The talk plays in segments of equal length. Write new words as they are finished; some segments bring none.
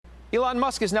Elon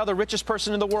Musk is now the richest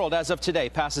person in the world as of today,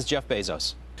 passes Jeff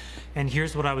Bezos. And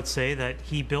here's what I would say, that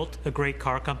he built a great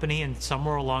car company, and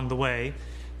somewhere along the way,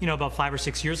 about 5 or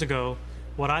 6 years ago,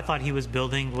 what I thought he was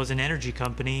building was an energy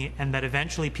company, and that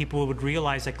eventually people would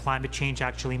realize that climate change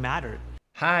actually mattered.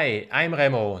 Hi, I'm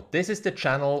Remo. This is the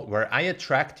channel where I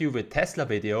attract you with Tesla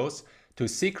videos to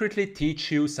secretly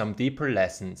teach you some deeper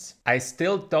lessons. I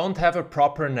still don't have a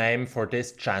proper name for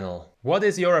this channel. What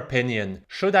is your opinion?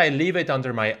 Should I leave it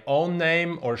under my own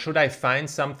name, or should I find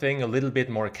something a little bit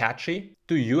more catchy?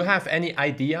 Do you have any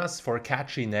ideas for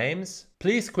catchy names?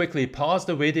 Please quickly pause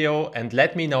the video and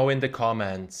let me know in the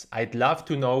comments. I'd love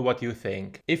to know what you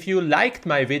think. If you liked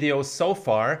my videos so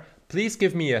far, please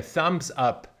give me a thumbs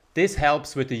up. This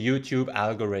helps with the YouTube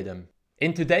algorithm.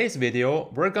 In today's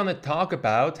video, we're gonna talk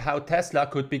about how Tesla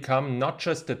could become not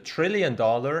just a $1 trillion,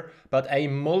 but a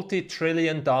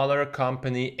multi-trillion dollar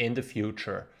company in the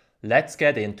future. Let's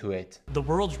get into it. The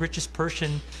world's richest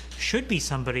person should be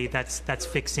somebody that's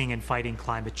fixing and fighting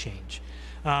climate change.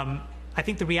 I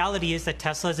think the reality is that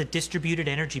Tesla is a distributed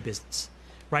energy business,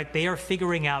 right? They are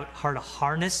figuring out how to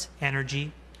harness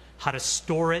energy, how to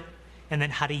store it, and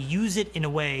then how to use it in a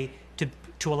way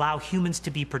to allow humans to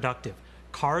be productive.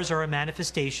 Cars are a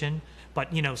manifestation, but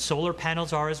solar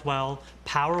panels are as well,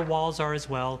 power walls are as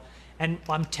well. And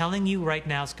I'm telling you right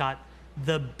now, Scott,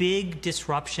 the big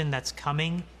disruption that's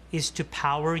coming is to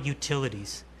power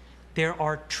utilities. There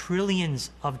are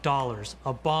trillions of dollars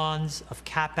of bonds, of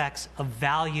capex, of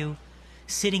value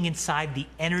sitting inside the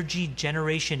energy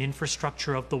generation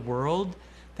infrastructure of the world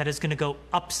that is going to go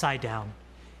upside down.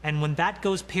 And when that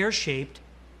goes pear-shaped,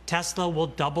 Tesla will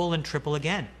double and triple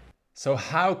again. So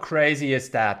how crazy is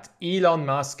that? Elon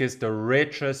Musk is the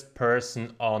richest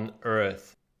person on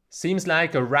Earth. Seems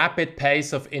like a rapid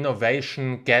pace of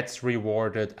innovation gets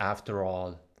rewarded after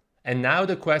all. And now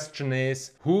the question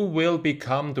is, who will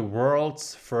become the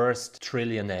world's first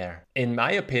trillionaire? In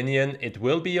my opinion, it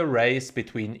will be a race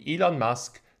between Elon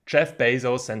Musk, Jeff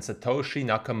Bezos and Satoshi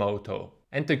Nakamoto.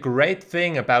 And the great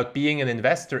thing about being an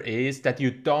investor is that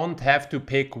you don't have to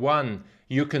pick one.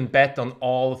 You can bet on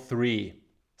all three.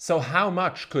 So how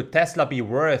much could Tesla be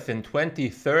worth in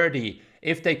 2030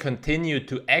 if they continue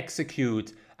to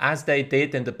execute as they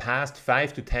did in the past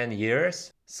 5 to 10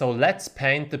 years? So let's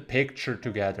paint the picture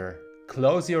together.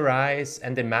 Close your eyes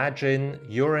and imagine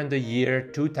you're in the year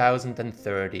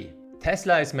 2030.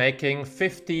 Tesla is making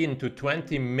 15 to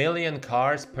 20 million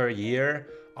cars per year,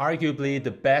 arguably the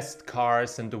best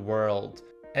cars in the world.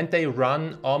 And they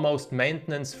run almost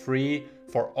maintenance-free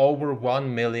for over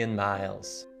 1 million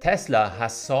miles. Tesla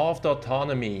has solved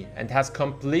autonomy and has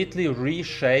completely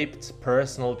reshaped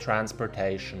personal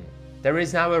transportation. There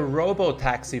is now a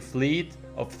robo-taxi fleet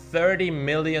of 30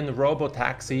 million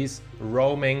robo-taxis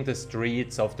roaming the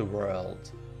streets of the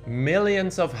world.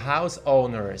 Millions of house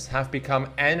owners have become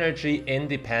energy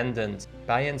independent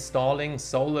by installing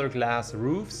solar glass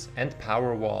roofs and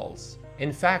power walls.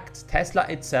 In fact, Tesla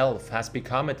itself has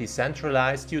become a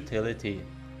decentralized utility.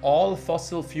 All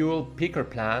fossil fuel peaker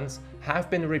plants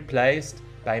have been replaced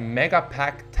by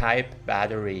Megapack type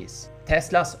batteries.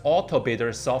 Tesla's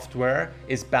Autobidder software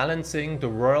is balancing the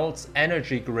world's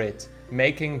energy grid,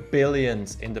 making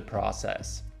billions in the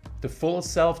process. The full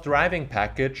self-driving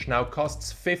package now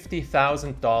costs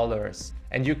 $50,000,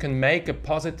 and you can make a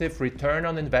positive return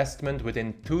on investment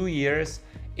within 2 years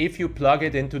if you plug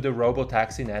it into the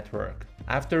robotaxi network.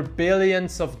 After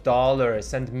billions of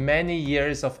dollars and many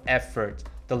years of effort,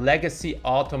 the legacy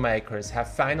automakers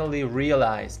have finally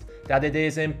realized that it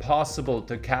is impossible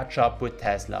to catch up with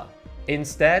Tesla.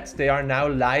 Instead, they are now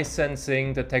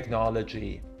licensing the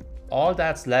technology. All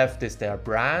that's left is their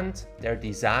brand, their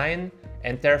design,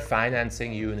 and their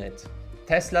financing unit.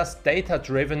 Tesla's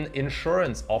data-driven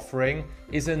insurance offering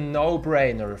is a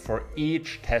no-brainer for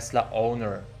each Tesla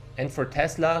owner. And for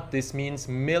Tesla, this means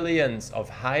millions of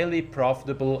highly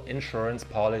profitable insurance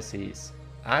policies.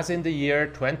 As in the year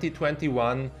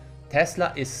 2021,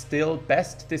 Tesla is still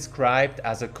best described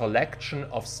as a collection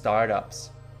of startups.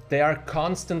 They are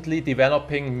constantly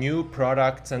developing new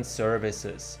products and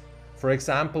services. For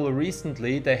example,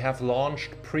 recently they have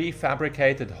launched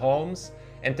prefabricated homes,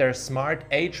 and their smart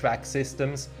HVAC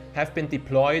systems have been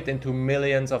deployed into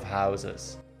millions of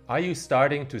houses. Are you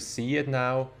starting to see it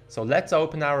now? So let's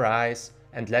open our eyes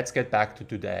and let's get back to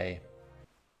today.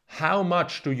 How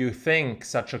much do you think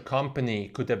such a company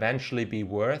could eventually be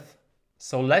worth?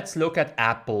 So let's look at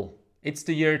Apple. It's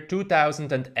the year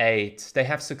 2008. They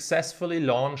have successfully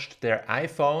launched their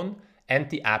iPhone and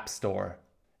the App Store.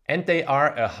 And they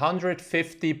are a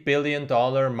 $150 billion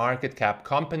market cap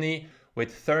company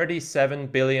with $37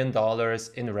 billion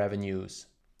in revenues.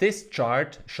 This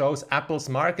chart shows Apple's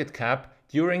market cap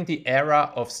during the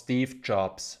era of Steve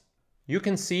Jobs. You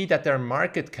can see that their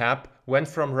market cap went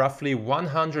from roughly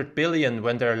 100 billion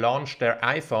when they launched their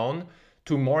iPhone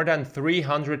to more than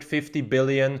 350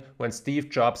 billion when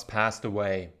Steve Jobs passed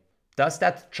away. Does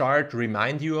that chart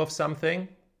remind you of something?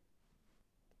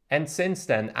 And since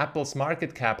then, Apple's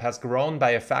market cap has grown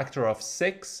by a factor of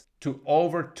 6 to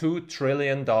over $2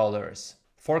 trillion.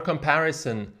 For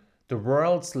comparison, the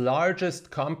world's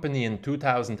largest company in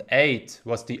 2008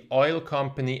 was the oil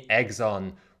company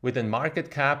Exxon, with a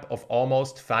market cap of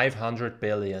almost 500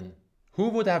 billion. Who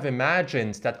would have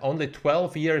imagined that only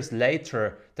 12 years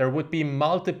later there would be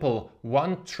multiple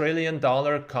 $1 trillion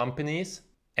companies?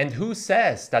 And who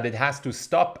says that it has to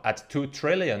stop at 2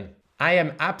 trillion? I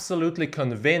am absolutely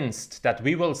convinced that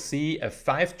we will see a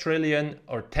 5 trillion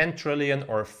or 10 trillion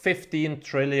or 15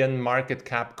 trillion market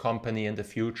cap company in the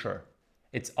future.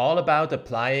 It's all about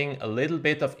applying a little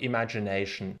bit of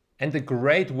imagination. And a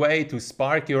great way to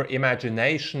spark your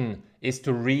imagination is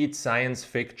to read science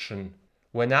fiction.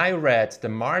 When I read the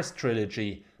Mars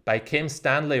Trilogy by Kim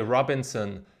Stanley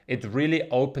Robinson, it really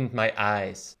opened my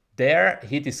eyes. There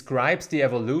he describes the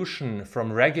evolution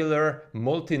from regular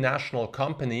multinational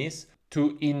companies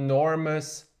to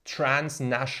enormous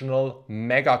transnational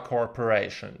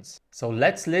megacorporations. So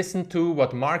let's listen to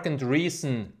what Marc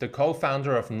Andreessen, the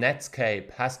co-founder of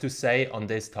Netscape, has to say on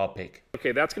this topic.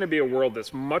 Okay, that's going to be a world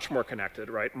that's much more connected,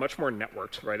 right? Much more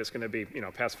networked, right? It's going to be,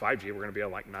 past 5G, we're going to be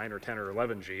at like 9 or 10 or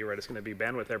 11G, right? It's going to be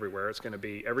bandwidth everywhere. It's going to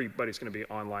be, everybody's going to be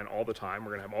online all the time.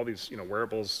 We're going to have all these,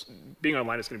 wearables. Being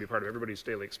online is going to be part of everybody's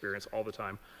daily experience all the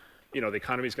time. The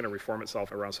economy is going to reform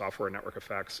itself around software and network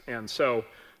effects. And so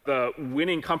the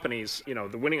winning companies,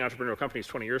 the winning entrepreneurial companies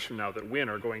 20 years from now that win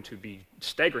are going to be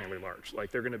staggeringly large.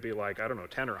 Like they're going to be like, 10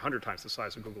 or 100 times the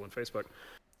size of Google and Facebook.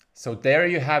 So there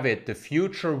you have it. The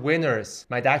future winners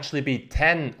might actually be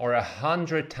 10 or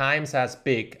 100 times as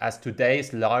big as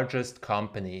today's largest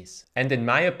companies. And in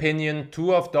my opinion,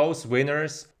 two of those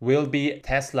winners will be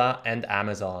Tesla and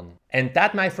Amazon. And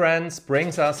that, my friends,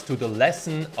 brings us to the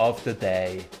lesson of the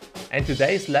day. And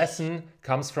today's lesson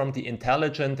comes from The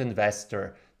Intelligent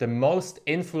Investor, the most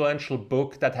influential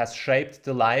book that has shaped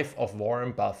the life of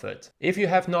Warren Buffett. If you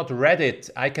have not read it,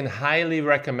 I can highly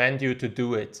recommend you to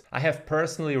do it. I have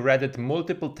personally read it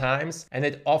multiple times and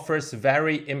it offers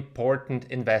very important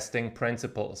investing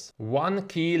principles. One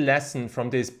key lesson from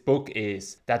this book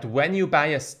is that when you buy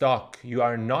a stock, you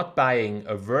are not buying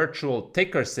a virtual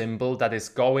ticker symbol that is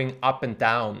going up and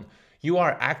down. You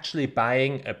are actually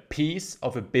buying a piece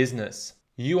of a business.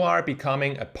 You are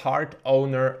becoming a part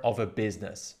owner of a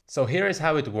business. So here is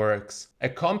how it works. A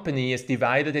company is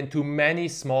divided into many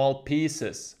small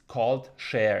pieces called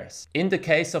shares. In the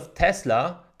case of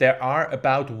Tesla, there are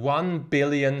about 1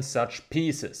 billion such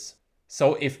pieces.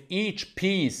 So if each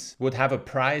piece would have a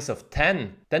price of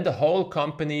 10, then the whole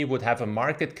company would have a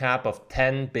market cap of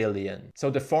 10 billion. So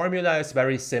the formula is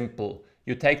very simple.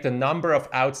 You take the number of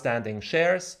outstanding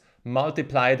shares,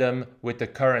 multiply them with the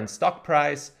current stock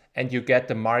price, and you get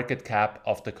the market cap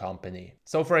of the company.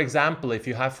 So for example, if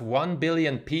you have 1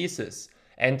 billion pieces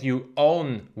and you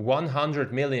own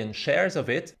 100 million shares of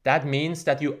it, that means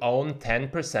that you own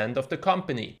 10% of the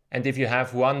company. And if you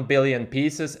have 1 billion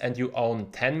pieces and you own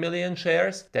 10 million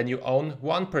shares, then you own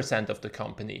 1% of the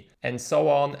company, and so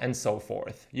on and so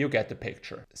forth. You get the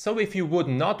picture. So if you would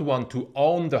not want to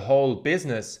own the whole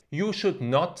business, you should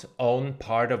not own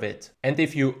part of it. And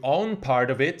if you own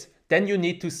part of it, then you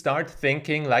need to start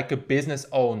thinking like a business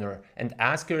owner and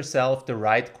ask yourself the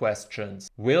right questions.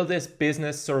 Will this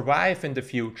business survive in the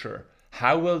future?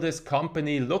 How will this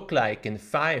company look like in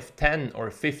 5, 10 or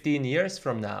 15 years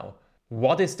from now?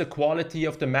 What is the quality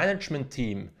of the management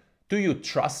team? Do you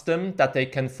trust them that they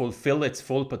can fulfill its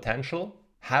full potential?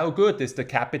 How good is the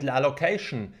capital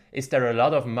allocation? Is there a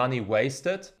lot of money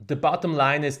wasted? The bottom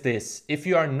line is this: if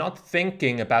you are not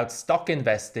thinking about stock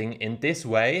investing in this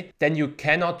way, then you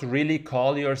cannot really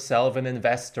call yourself an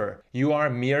investor. You are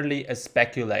merely a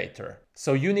speculator.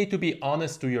 So you need to be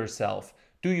honest to yourself.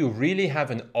 Do you really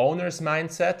have an owner's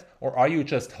mindset, or are you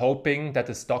just hoping that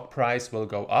the stock price will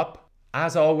go up?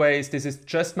 As always, this is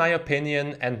just my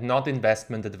opinion and not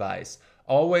investment advice.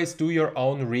 Always do your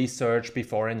own research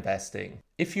before investing.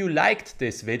 If you liked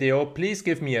this video, please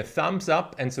give me a thumbs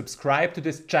up and subscribe to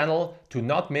this channel to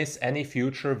not miss any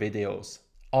future videos.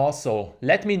 Also,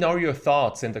 let me know your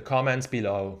thoughts in the comments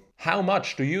below. How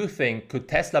much do you think could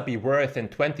Tesla be worth in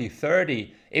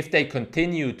 2030 if they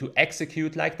continue to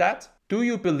execute like that? Do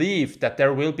you believe that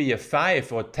there will be a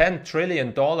 5 or 10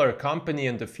 trillion dollar company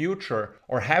in the future,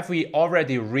 or have we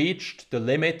already reached the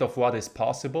limit of what is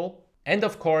possible? And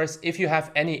of course, if you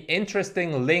have any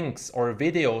interesting links or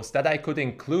videos that I could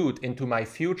include into my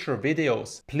future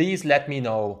videos, please let me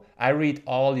know. I read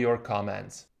all your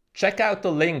comments. Check out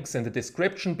the links in the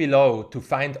description below to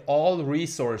find all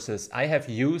resources I have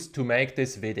used to make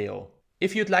this video.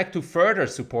 If you'd like to further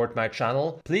support my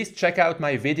channel, please check out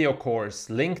my video course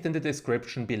linked in the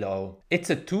description below. It's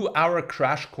a 2-hour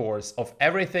crash course of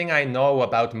everything I know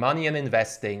about money and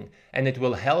investing, and it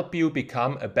will help you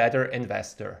become a better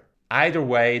investor. Either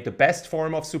way, the best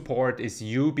form of support is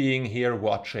you being here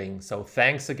watching, so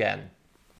thanks again.